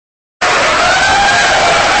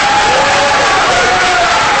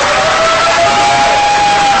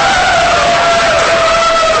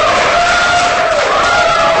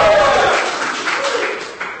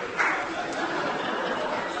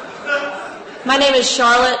My name is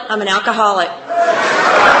Charlotte. I'm an alcoholic.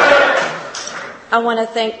 I want to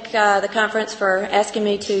thank the conference for asking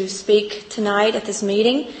me to speak tonight at this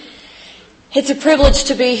meeting. It's a privilege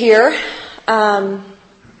to be here. I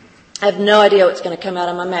have no idea what's going to come out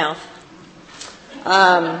of my mouth.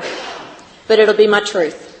 But it'll be my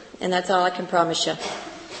truth, and that's all I can promise you.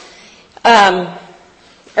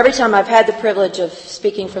 Every time I've had the privilege of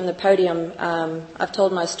speaking from the podium, I've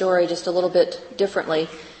told my story just a little bit differently.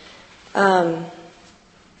 But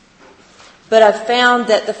I've found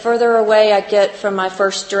that the further away I get from my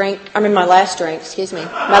last drink,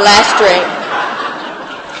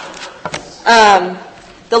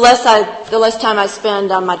 the less time I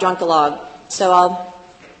spend on my drunk-a-log. So I'll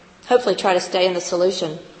hopefully try to stay in the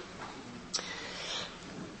solution.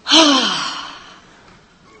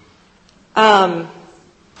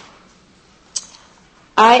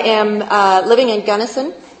 I am living in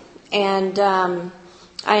Gunnison, and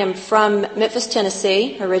I am from Memphis,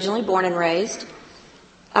 Tennessee, originally born and raised.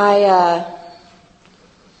 My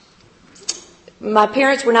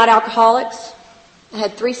parents were not alcoholics. I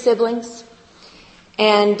had 3 siblings,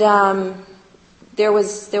 and there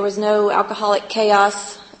was no alcoholic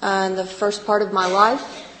chaos in the first part of my life.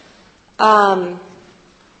 But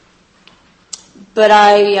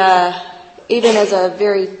even as a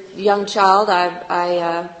very young child,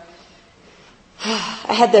 I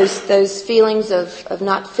had those feelings of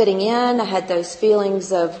not fitting in. I had those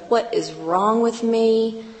feelings of what is wrong with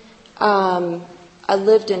me. I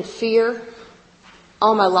lived in fear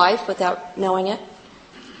all my life without knowing it.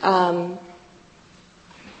 But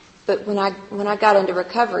when I got into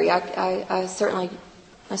recovery, I certainly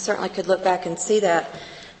could look back and see that.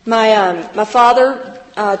 My father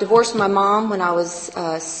divorced my mom when I was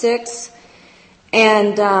 6,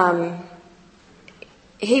 and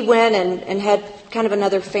he went and had kind of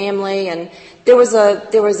another family, and I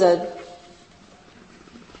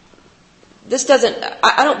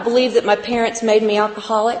don't believe that my parents made me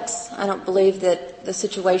alcoholics. I don't believe that the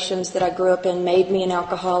situations that I grew up in made me an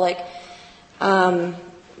alcoholic. I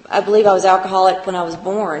believe I was alcoholic when I was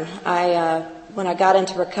born. When I got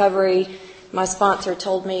into recovery, my sponsor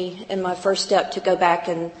told me in my first step to go back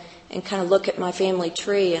and kind of look at my family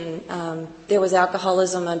tree, and there was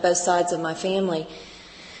alcoholism on both sides of my family.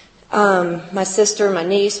 My sister, my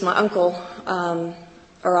niece, my uncle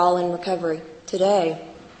are all in recovery today.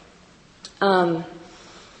 But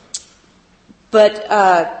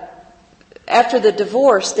after the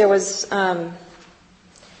divorce, there were some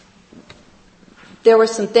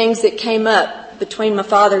things that came up between my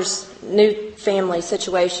father's new family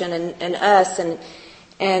situation and us,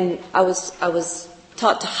 and I was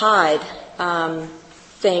taught to hide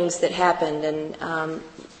things that happened, and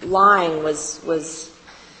lying was.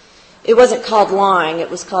 It wasn't called lying, it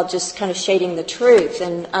was called just kind of shading the truth.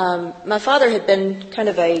 And my father had been kind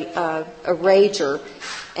of a rager.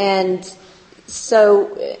 And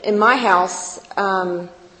so in my house,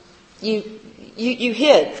 you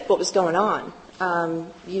hid what was going on.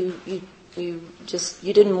 You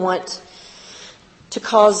didn't want to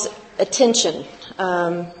cause attention.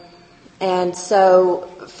 And so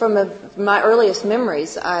from my earliest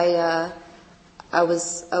memories, I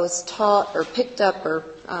was taught or picked up or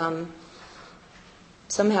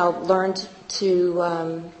somehow learned to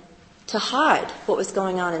hide what was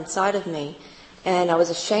going on inside of me, and I was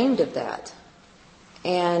ashamed of that.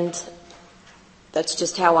 And that's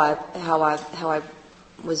just how I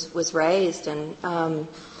was raised. And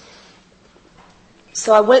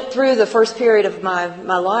so I went through the first period of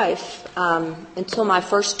my life until my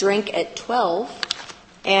first drink at 12,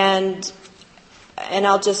 and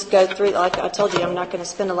I'll just go through, like I told you, I'm not going to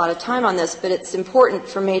spend a lot of time on this, but it's important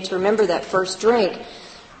for me to remember that first drink.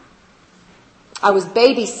 I was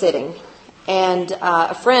babysitting, and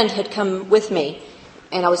a friend had come with me,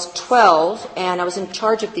 and I was 12, and I was in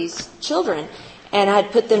charge of these children, and I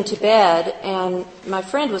had put them to bed, and my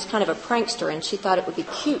friend was kind of a prankster, and she thought it would be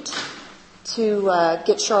cute to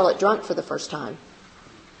get Charlotte drunk for the first time.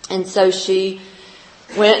 And so she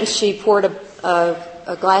went and she poured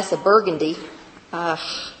a glass of Burgundy.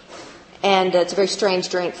 And it's a very strange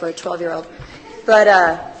drink for a 12-year-old. But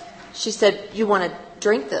she said, "You want to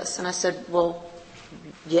drink this?" And I said, "Well,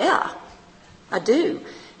 yeah, I do."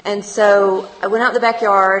 And so I went out in the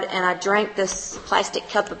backyard and I drank this plastic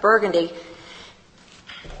cup of Burgundy.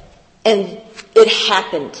 And it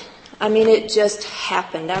happened. I mean, it just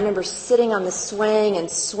happened. I remember sitting on the swing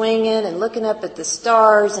and swinging and looking up at the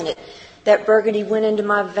stars, and that Burgundy went into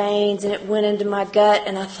my veins and it went into my gut,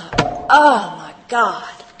 and I thought, oh my God,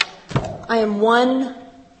 I am one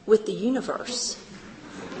with the universe.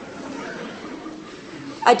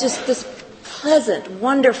 This pleasant,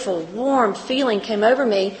 wonderful, warm feeling came over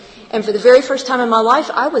me. And for the very first time in my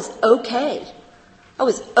life, I was okay. I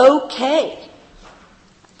was okay.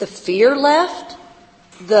 The fear left,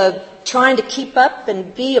 the trying to keep up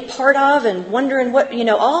and be a part of and wondering what,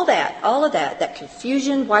 all of that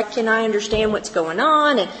confusion, why can't I understand what's going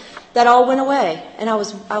on? And that all went away. And I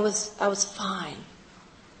was fine.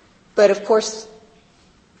 But of course,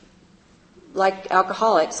 like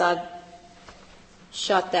alcoholics, I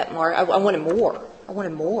shot that mark. I wanted more. I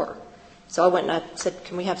wanted more. So I went and I said,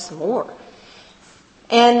 can we have some more?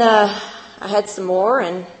 And I had some more,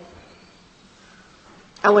 and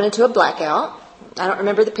I went into a blackout. I don't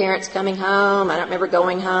remember the parents coming home. I don't remember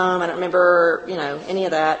going home. I don't remember, any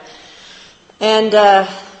of that. And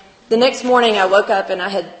the next morning I woke up and I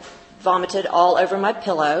had vomited all over my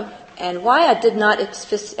pillow. And why I did not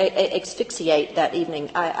asphyxiate that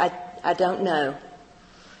evening, I don't know.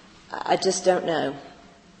 I just don't know.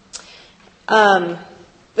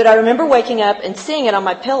 But I remember waking up and seeing it on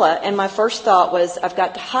my pillow, and my first thought was, I've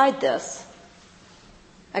got to hide this.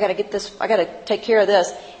 I got to get this. I got to take care of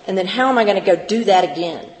this. And then how am I going to go do that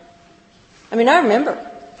again? I mean, I remember.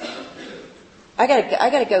 I got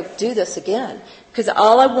to go do this again, because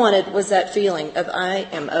all I wanted was that feeling of I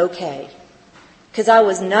am okay. Because I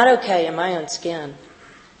was not okay in my own skin.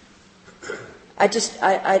 I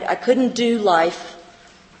couldn't do life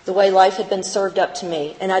the way life had been served up to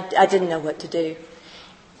me, and I didn't know what to do.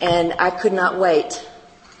 And I could not wait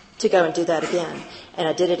to go and do that again. And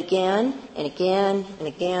I did it again and again and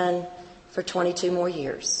again for 22 more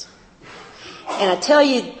years. And I tell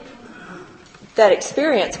you that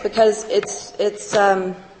experience because it's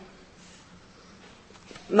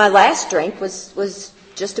my last drink was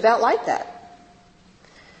just about like that.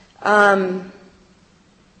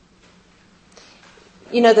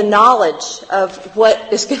 The knowledge of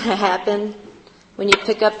what is going to happen when you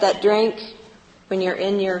pick up that drink, when you're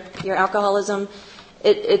in your alcoholism,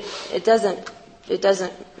 it doesn't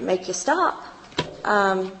make you stop.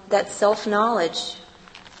 That self-knowledge.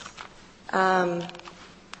 I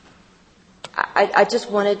just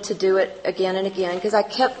wanted to do it again and again because I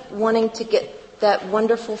kept wanting to get that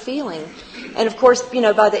wonderful feeling. And of course,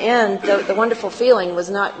 by the end, the wonderful feeling was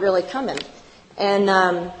not really coming. And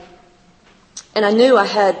I knew I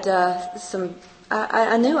had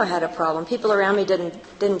I knew I had a problem. People around me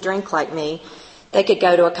didn't drink like me. They could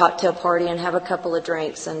go to a cocktail party and have a couple of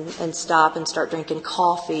drinks and stop and start drinking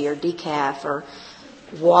coffee or decaf or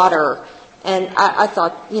water. And I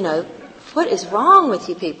thought, what is wrong with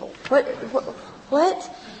you people? What?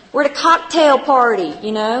 We're at a cocktail party,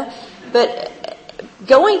 But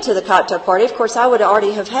going to the cocktail party, of course, I would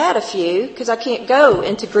already have had a few because I can't go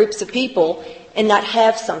into groups of people and not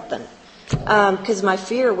have something. Because my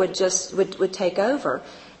fear would take over.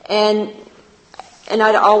 And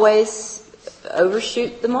I'd always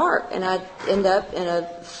overshoot the mark, and I'd end up in a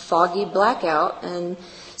foggy blackout. And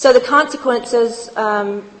so the consequences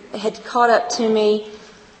had caught up to me,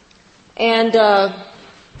 and I'll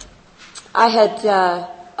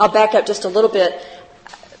back up just a little bit.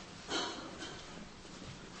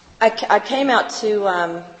 I came out to,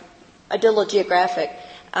 I did a little geographic,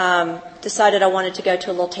 decided I wanted to go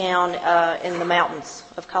to a little town in the mountains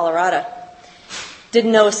of Colorado.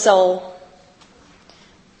 Didn't know a soul.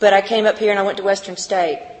 But I came up here and I went to Western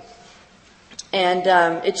State. And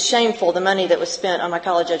it's shameful, the money that was spent on my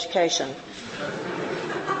college education.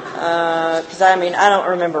 Because, I don't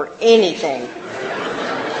remember anything.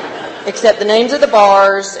 Except the names of the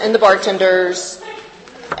bars and the bartenders.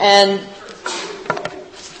 And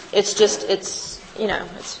it's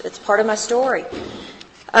part of my story.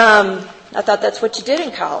 I thought that's what you did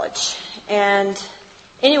in college. And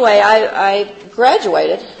anyway, I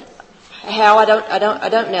graduated. How I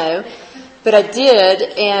don't know, but I did,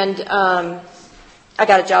 and I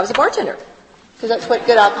got a job as a bartender because that's what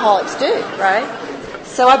good alcoholics do, right?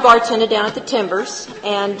 So I bartended down at the Timbers,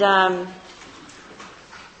 and the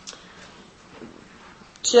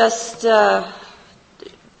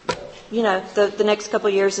next couple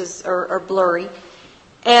of years are blurry.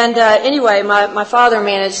 And anyway, my father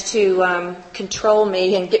managed to control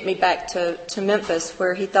me and get me back to Memphis,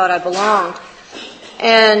 where he thought I belonged,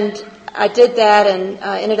 and I did that and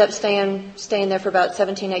ended up staying there for about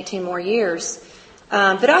 17, 18 more years.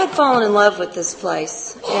 But I had fallen in love with this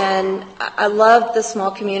place. And I loved the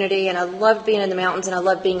small community, and I loved being in the mountains, and I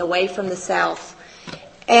loved being away from the South.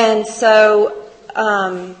 And so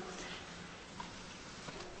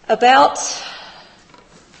about,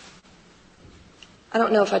 I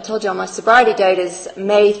don't know if I told y'all, my sobriety date is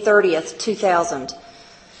May 30th, 2000.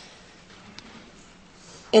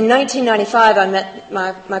 In 1995, I met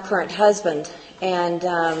my current husband, And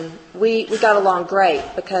we got along great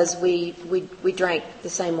because we drank the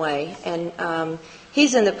same way. And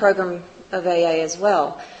he's in the program of AA as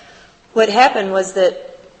well. What happened was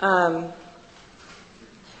that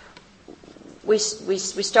we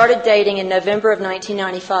started dating in November of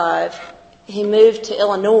 1995. He moved to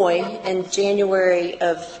Illinois in January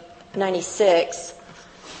of 96.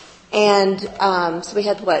 And so we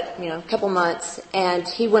had, a couple months. And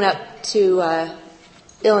he went up to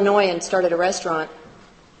Illinois and started a restaurant.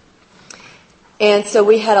 And so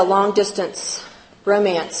we had a long-distance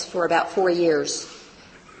romance for about 4 years,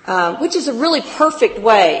 which is a really perfect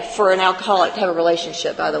way for an alcoholic to have a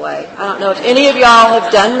relationship, by the way. I don't know if any of y'all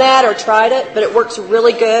have done that or tried it, but it works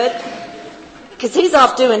really good. Because he's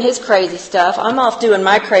off doing his crazy stuff, I'm off doing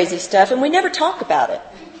my crazy stuff, and we never talk about it.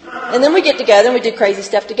 And then we get together and we do crazy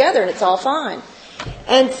stuff together, and it's all fine.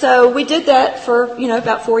 And so we did that for,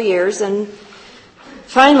 about 4 years, and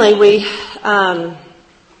finally we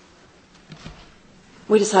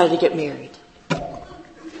decided to get married.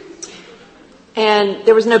 And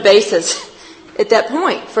there was no basis at that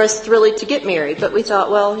point for us really to get married. But we thought,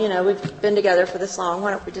 we've been together for this long. Why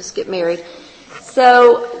don't we just get married?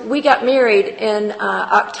 So we got married in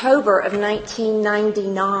October of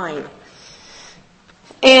 1999.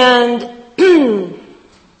 And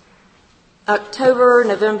October,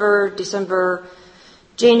 November, December,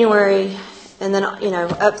 January, and then,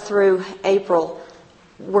 up through April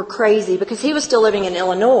were crazy because he was still living in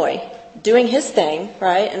Illinois doing his thing,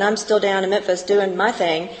 right? And I'm still down in Memphis doing my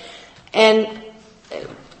thing. And,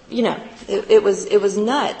 it was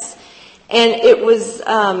nuts. And it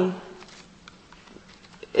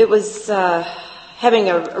was having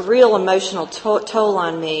a real emotional toll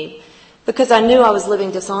on me because I knew I was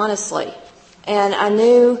living dishonestly. And I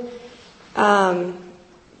knew that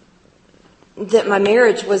my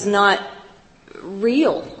marriage was not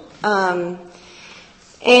real.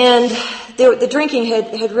 And the drinking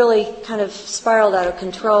had really kind of spiraled out of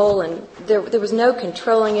control, and there was no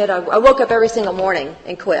controlling it. I woke up every single morning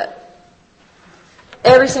and quit.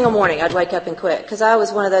 Every single morning I'd wake up and quit because I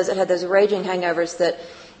was one of those that had those raging hangovers that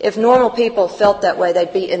if normal people felt that way,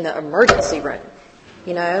 they'd be in the emergency room,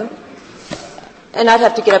 And I'd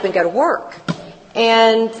have to get up and go to work.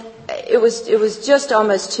 And it was just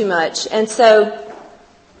almost too much. And so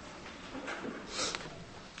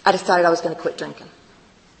I decided I was going to quit drinking.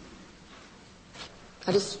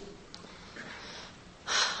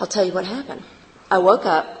 I'll tell you what happened. I woke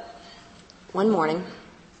up one morning.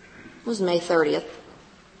 It was May 30th,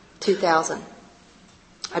 2000.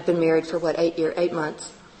 I'd been married for 8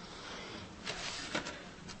 months.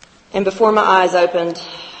 And before my eyes opened,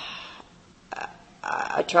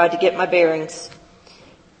 I tried to get my bearings.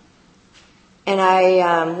 And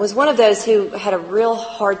I was one of those who had a real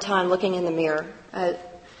hard time looking in the mirror.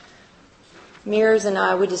 Mirrors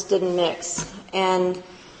and we just didn't mix. And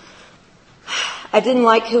I didn't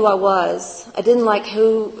like who I was. I didn't like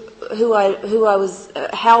who I was,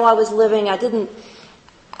 how I was living.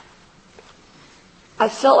 I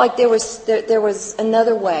felt like there was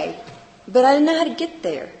another way, but I didn't know how to get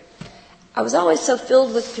there. I was always so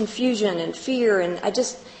filled with confusion and fear, and I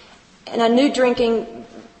knew drinking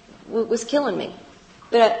was killing me.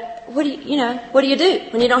 But what do you do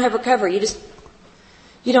when you don't have recovery?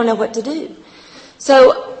 You don't know what to do.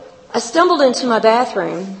 So I stumbled into my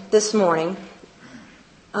bathroom this morning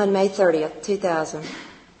on May 30th, 2000.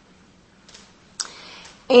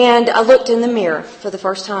 And I looked in the mirror for the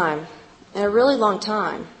first time in a really long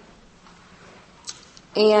time.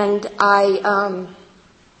 And I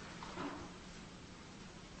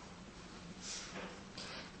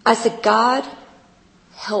said, God,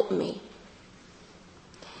 help me.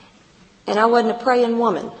 And I wasn't a praying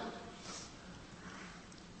woman.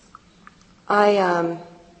 I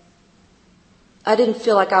didn't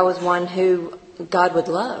feel like I was one who God would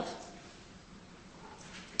love.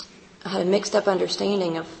 I had a mixed up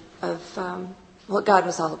understanding of what God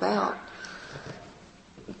was all about.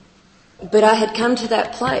 But I had come to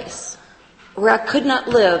that place where I could not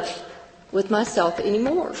live with myself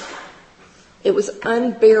anymore. It was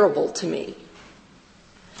unbearable to me.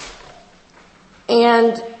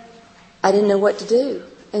 And I didn't know what to do.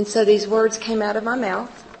 And so these words came out of my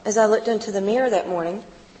mouth as I looked into the mirror that morning.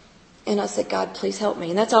 And I said, God, please help me.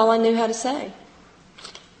 And that's all I knew how to say.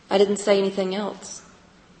 I didn't say anything else.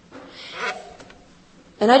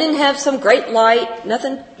 And I didn't have some great light,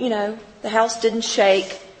 nothing, the house didn't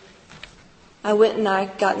shake. I went and I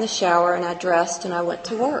got in the shower and I dressed and I went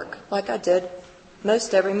to work like I did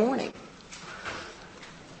most every morning.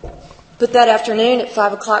 But that afternoon at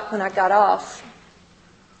 5 o'clock when I got off,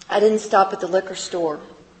 I didn't stop at the liquor store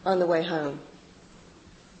on the way home.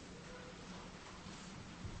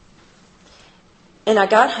 And I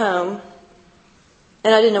got home,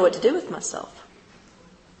 and I didn't know what to do with myself.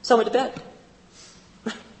 So I went to bed.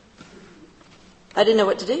 I didn't know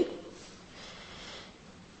what to do.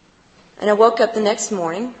 And I woke up the next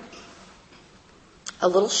morning, a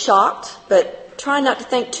little shocked, but trying not to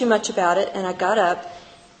think too much about it. And I got up,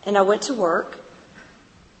 and I went to work.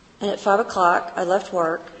 And at 5 o'clock, I left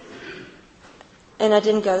work, and I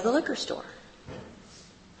didn't go to the liquor store.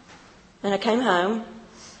 And I came home,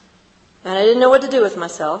 and I didn't know what to do with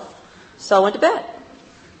myself, so I went to bed.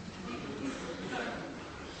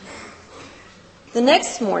 The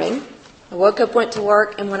next morning, I woke up, went to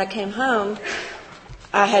work, and when I came home,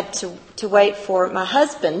 I had to wait for my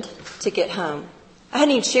husband to get home. I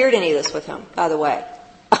hadn't even shared any of this with him, by the way.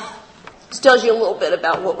 Just tells you a little bit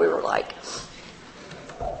about what we were like.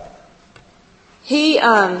 He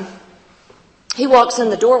walks in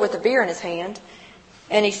the door with a beer in his hand,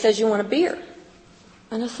 and he says, "You want a beer?"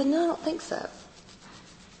 And I said, "No, I don't think so."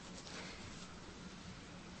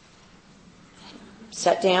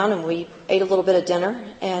 Sat down, and we ate a little bit of dinner,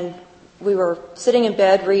 and we were sitting in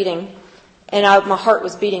bed reading, and my heart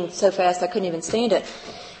was beating so fast I couldn't even stand it.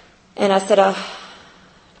 And I said,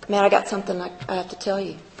 "Man, I got something I have to tell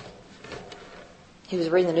you." He was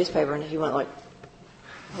reading the newspaper, and he went like,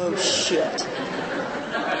 "Oh, shit."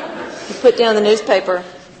 He put down the newspaper,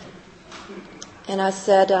 and I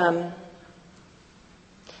said, "I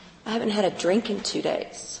haven't had a drink in 2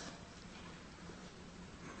 days,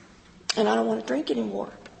 and I don't want to drink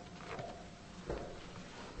anymore."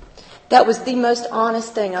 That was the most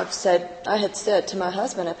honest thing I had said to my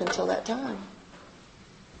husband up until that time.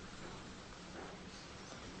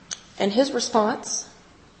 And his response,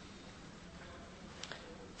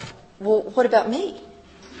 "Well, what about me?"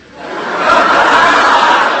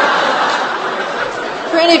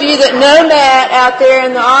 For any of you that know Matt out there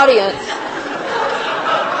in the audience,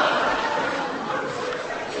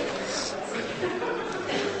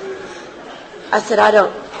 I said, I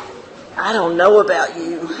don't know about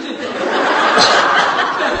you.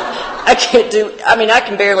 I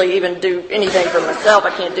can barely even do anything for myself.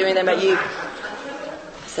 I can't do anything about you.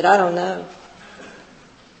 I said, I don't know.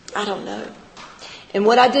 And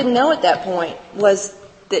what I didn't know at that point was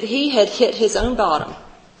that he had hit his own bottom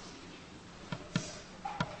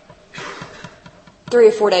 3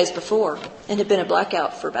 or 4 days before and had been a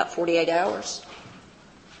blackout for about 48 hours.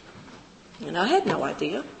 And I had no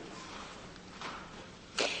idea.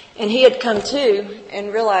 And he had come to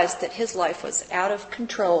and realized that his life was out of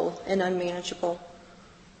control and unmanageable.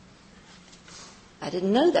 I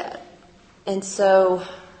didn't know that. And so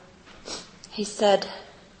he said,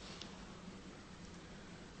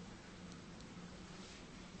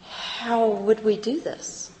 "How would we do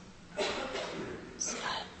this?"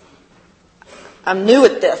 I'm new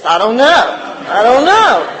at this. I don't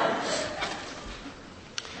know.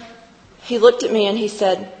 He looked at me and he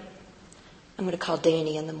said, "I'm going to call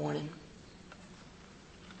Danny in the morning."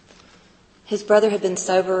 His brother had been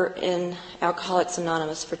sober in Alcoholics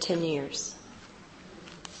Anonymous for 10 years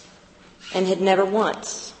and had never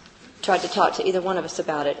once tried to talk to either one of us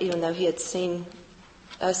about it, even though he had seen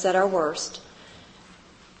us at our worst.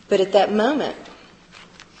 But at that moment,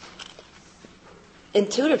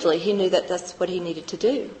 intuitively, he knew that that's what he needed to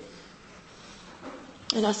do.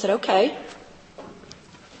 And I said, "Okay."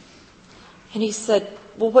 And he said,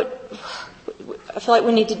 "Well, I feel like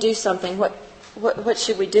we need to do something. What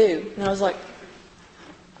should we do?" And I was like,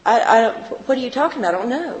 "What are you talking about? I don't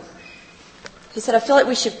know." He said, "I feel like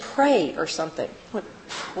we should pray or something." I went,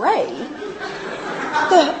 "Pray?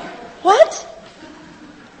 What?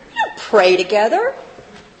 We don't pray together."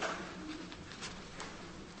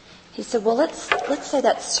 He said, "Well, let's say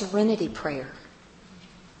that serenity prayer."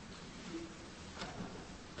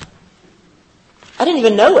 I didn't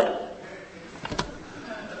even know it.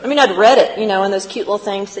 I'd read it, in those cute little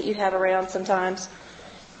things that you have around sometimes.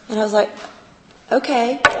 And I was like,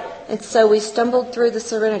 okay. And so we stumbled through the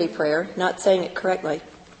serenity prayer, not saying it correctly.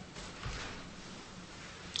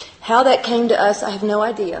 How that came to us, I have no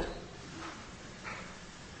idea.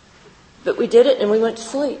 But we did it and we went to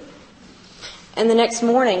sleep. And the next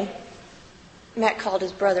morning, Matt called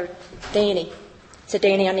his brother, Danny. He said,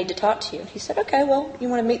 "Danny, I need to talk to you." He said, "Okay, well, you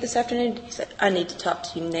want to meet this afternoon?" He said, "I need to talk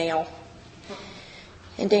to you now."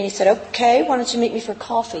 And Danny said, "Okay, why don't you meet me for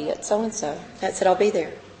coffee at so-and-so?" Matt said, "I'll be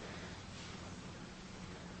there."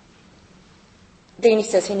 Danny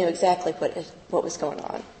says he knew exactly what was going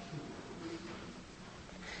on.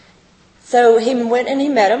 So he went and he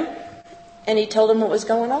met him, and he told him what was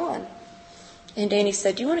going on. And Danny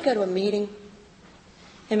said, "Do you want to go to a meeting?"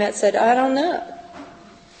 And Matt said, "I don't know.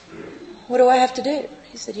 What do I have to do?"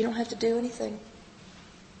 He said, "You don't have to do anything."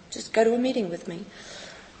 Just go to a meeting with me.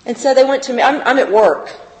 And so they went to me. I'm at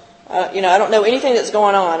work. I don't know anything that's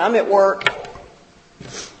going on. I'm at work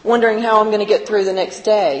wondering how I'm going to get through the next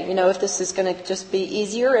day. If this is going to just be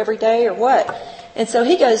easier every day or what. And so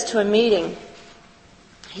he goes to a meeting.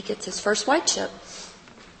 He gets his first white chip.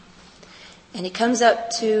 And he comes up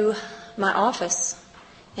to my office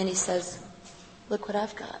and he says, "Look what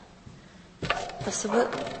I've got." I said,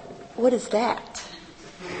 what is that?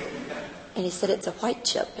 And he said, "It's a white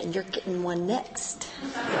chip and you're getting one next."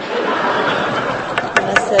 And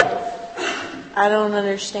I said, "I don't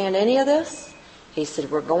understand any of this." He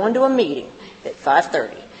said, "We're going to a meeting at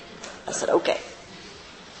 5:30. I said, "Okay."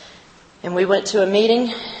 And we went to a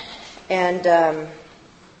meeting, and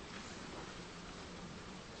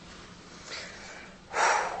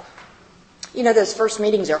those first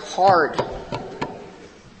meetings are hard.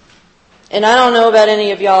 And I don't know about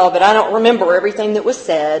any of y'all, but I don't remember everything that was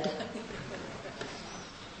said.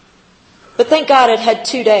 But thank God it had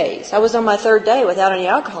 2 days. I was on my third day without any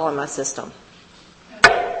alcohol in my system.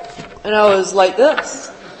 And I was like this.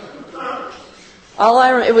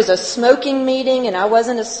 It was a smoking meeting, and I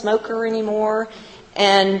wasn't a smoker anymore.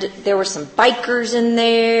 And there were some bikers in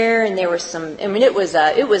there, and there were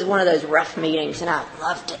it was one of those rough meetings, and I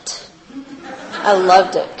loved it. I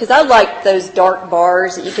loved it because I liked those dark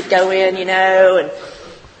bars that you could go in, and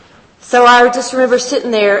so I just remember sitting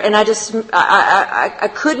there, and I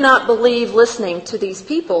could not believe listening to these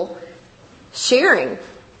people sharing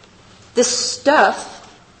this stuff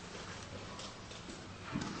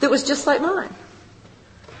that was just like mine,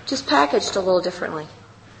 just packaged a little differently.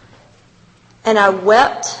 And I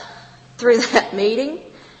wept through that meeting,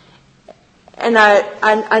 and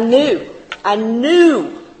I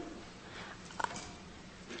knew.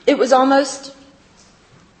 It was almost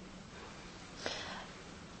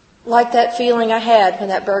like that feeling I had when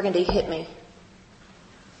that Burgundy hit me.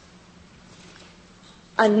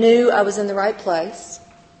 I knew I was in the right place.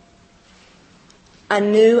 I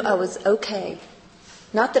knew I was okay.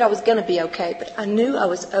 Not that I was going to be okay, but I knew I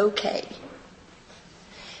was okay.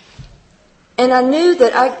 And I knew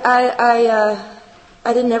that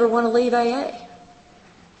I didn't ever want to leave AA.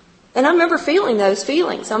 And I remember feeling those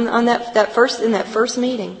feelings on that first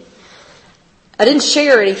meeting. I didn't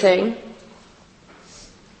share anything.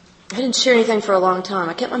 I didn't share anything for a long time.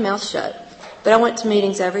 I kept my mouth shut. But I went to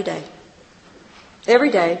meetings every day.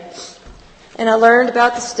 Every day. And I learned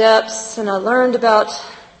about the steps, and I learned about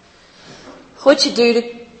what you do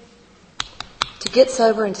to get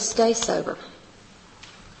sober and to stay sober.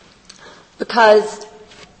 Because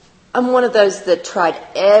I'm one of those that tried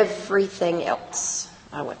everything else.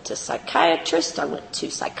 I went to psychiatrists, I went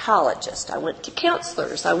to psychologists, I went to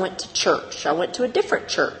counselors, I went to church, I went to a different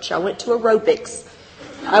church, I went to aerobics,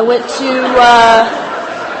 I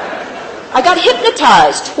got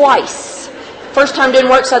hypnotized twice. First time didn't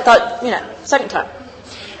work, so I thought, second time.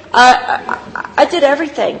 I did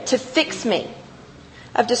everything to fix me.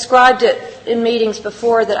 I've described it in meetings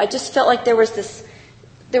before that I just felt like there was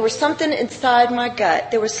something inside my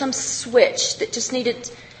gut. There was some switch that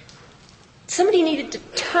somebody needed to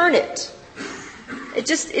turn it. It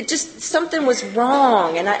just something was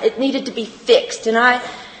wrong, and it needed to be fixed. And I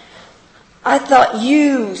thought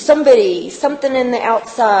something in the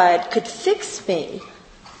outside could fix me.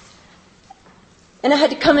 And I had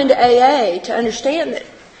to come into AA to understand that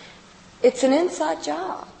it's an inside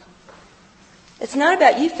job. It's not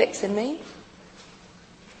about you fixing me.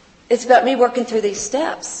 It's about me working through these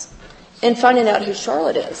steps and finding out who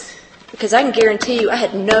Charlotte is. Because I can guarantee you I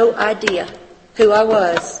had no idea who I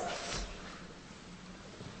was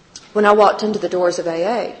when I walked into the doors of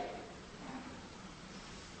AA.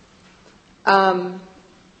 I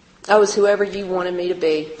was whoever you wanted me to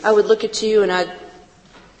be. I would look at you and I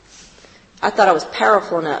thought I was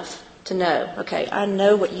powerful enough to know, okay, I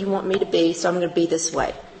know what you want me to be, so I'm going to be this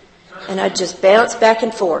way. And I'd just bounce back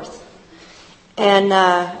and forth. And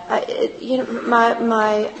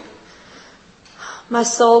my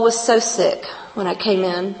soul was so sick when I came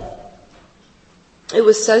in. It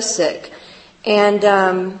was so sick. And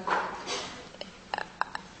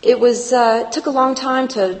it took a long time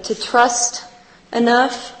to trust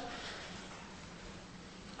enough.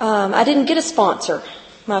 I didn't get a sponsor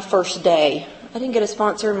my first day. I didn't get a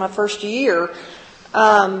sponsor in my first year.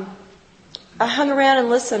 I hung around and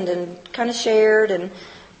listened and kind of shared,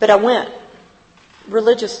 but I went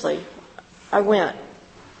religiously. I went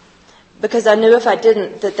because I knew if I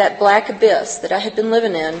didn't, that black abyss that I had been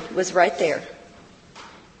living in was right there.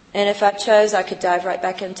 And if I chose, I could dive right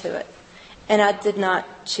back into it. And I did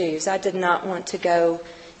not choose. I did not want to go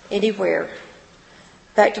anywhere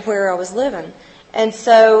back to where I was living. And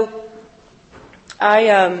so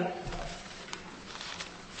I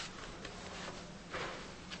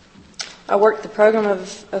worked the program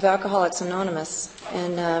of Alcoholics Anonymous,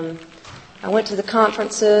 and I went to the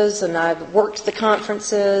conferences, and I worked the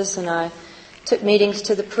conferences, and I took meetings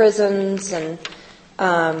to the prisons, and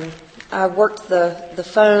I worked the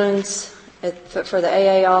phones for the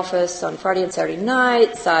AA office on Friday and Saturday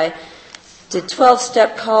nights. I did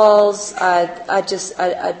 12-step calls.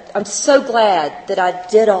 I'm so glad that I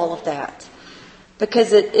did all of that,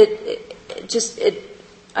 because I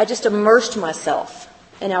just immersed myself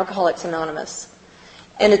in Alcoholics Anonymous,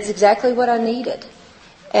 and it's exactly what I needed.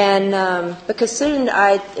 And because soon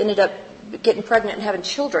I ended up getting pregnant and having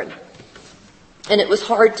children, and it was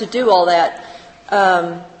hard to do all that.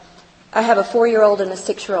 I have a 4-year-old and a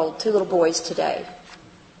 6-year-old, 2 little boys today.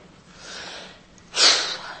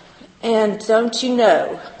 And don't you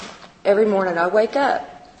know, every morning I wake up,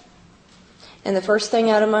 and the first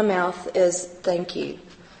thing out of my mouth is thank you.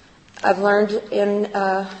 I've learned in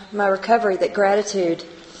my recovery that gratitude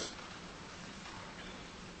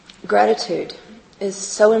is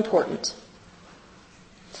so important,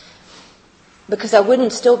 because I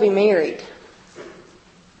wouldn't still be married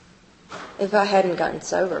if I hadn't gotten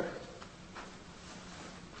sober.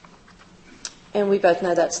 And we both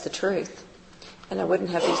know that's the truth. And I wouldn't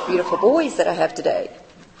have these beautiful boys that I have today.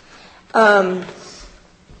 I'll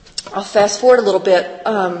fast forward a little bit.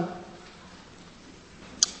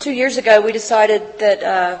 2 years ago, we decided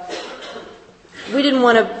that we didn't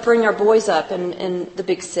want to bring our boys up in the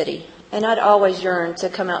big city. And I'd always yearned to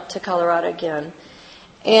come out to Colorado again.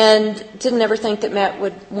 And didn't ever think that Matt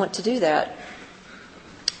would want to do that.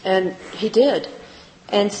 And he did.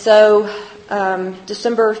 And so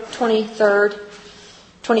December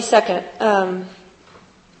 22nd,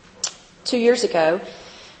 2 years ago,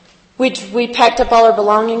 we packed up all our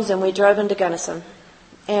belongings and we drove into Gunnison.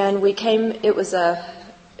 And we came. It was a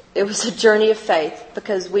journey of faith,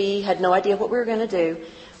 because we had no idea what we were going to do.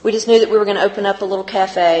 We just knew that we were going to open up a little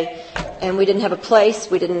cafe, and we didn't have a place.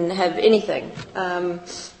 We didn't have anything.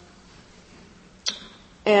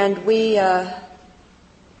 And we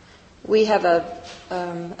have a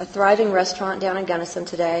thriving restaurant down in Gunnison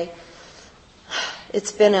today.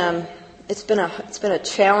 It's been a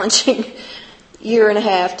challenging year and a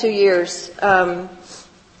half, 2 years, and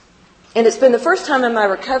it's been the first time in my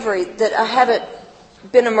recovery that I haven't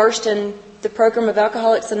been immersed in the program of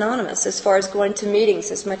Alcoholics Anonymous as far as going to meetings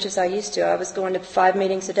as much as I used to. I was going to 5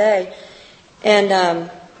 meetings a day, and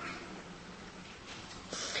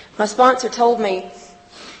my sponsor told me,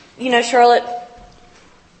 Charlotte,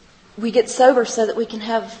 we get sober so that we can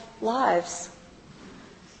have lives,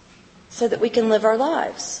 so that we can live our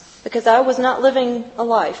lives. Because I was not living a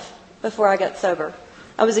life before I got sober.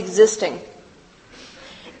 I was existing.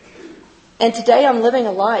 And today I'm living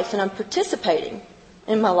a life, and I'm participating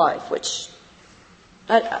in my life, which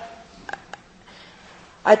I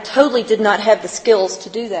totally did not have the skills to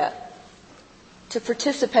do that, to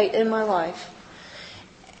participate in my life.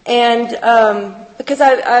 And because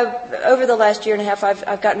I over the last year and a half,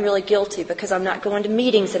 I've gotten really guilty because I'm not going to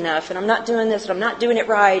meetings enough, and I'm not doing this, and I'm not doing it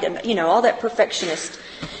right, and all that perfectionist.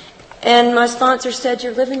 And my sponsor said,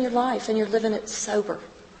 you're living your life, and you're living it sober.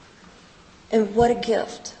 And what a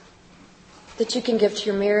gift that you can give to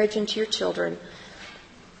your marriage and to your children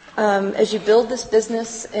as you build this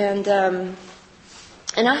business. And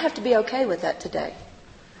I have to be okay with that today.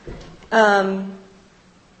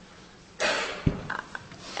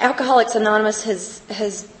 Alcoholics Anonymous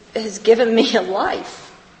has given me a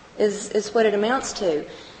life, is what it amounts to.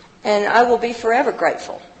 And I will be forever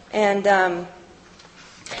grateful. And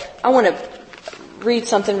I want to read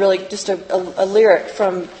something really, just a lyric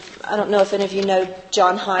from, I don't know if any of you know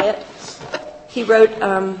John Hyatt. He wrote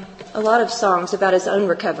a lot of songs about his own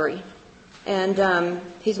recovery. And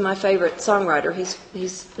he's my favorite songwriter.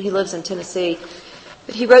 He lives in Tennessee.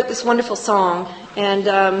 But he wrote this wonderful song, and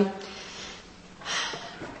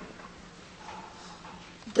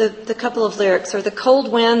the couple of lyrics are: the cold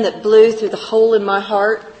wind that blew through the hole in my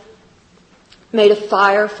heart made a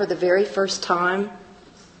fire for the very first time,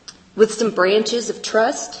 with some branches of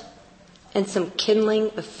trust and some kindling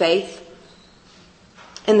of faith,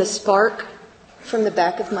 and the spark from the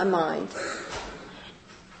back of my mind.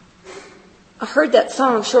 I heard that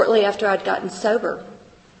song shortly after I'd gotten sober,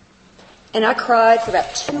 and I cried for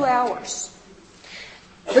about 2 hours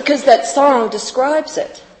because that song describes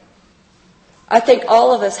it. I think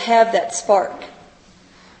all of us have that spark,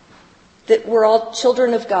 that we're all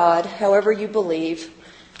children of God, however you believe,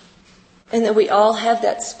 and that we all have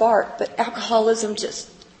that spark, but alcoholism just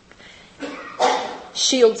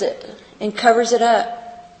shields it and covers it up.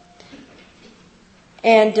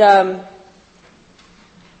 And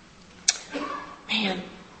man,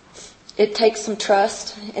 it takes some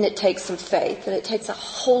trust, and it takes some faith, and it takes a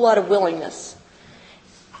whole lot of willingness.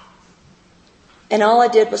 And all I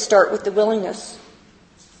did was start with the willingness.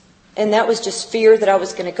 And that was just fear that I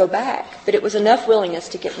was going to go back. But it was enough willingness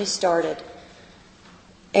to get me started.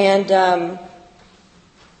 And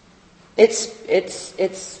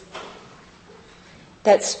it's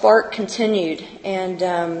that spark continued.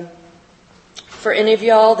 And for any of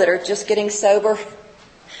y'all that are just getting sober,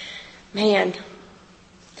 man,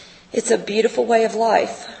 it's a beautiful way of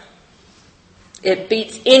life. It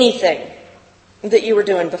beats anything that you were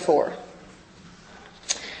doing before.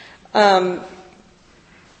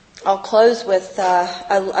 I'll close with,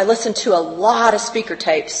 I listened to a lot of speaker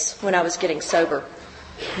tapes when I was getting sober.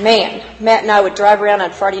 Man, Matt and I would drive around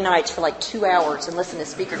on Friday nights for like 2 hours and listen to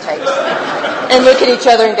speaker tapes and look at each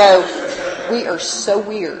other and go, we are so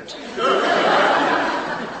weird.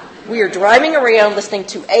 We are driving around listening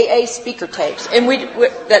to AA speaker tapes, and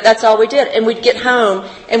that's all we did. And we'd get home,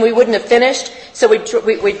 and we wouldn't have finished, so we'd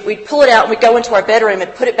pull it out, and we'd go into our bedroom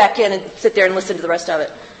and put it back in and sit there and listen to the rest of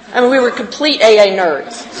it. I mean, we were complete AA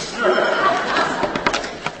nerds.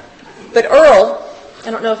 But Earl,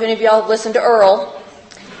 I don't know if any of y'all have listened to Earl.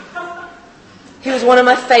 He was one of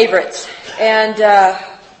my favorites, and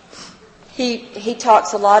he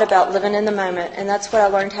talks a lot about living in the moment, and that's what I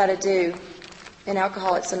learned how to do in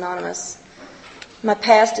Alcoholics Anonymous. My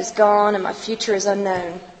past is gone, and my future is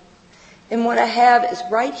unknown. And what I have is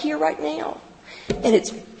right here, right now. And it's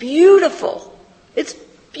beautiful. It's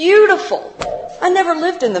beautiful. I never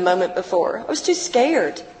lived in the moment before. I was too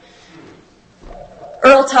scared.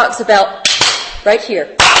 Earl talks about right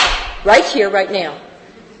here, right now.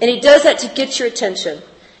 And he does that to get your attention.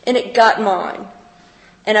 And it got mine.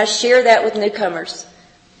 And I share that with newcomers,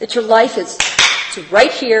 that your life is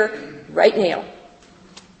right here, right now.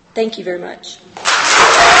 Thank you very much.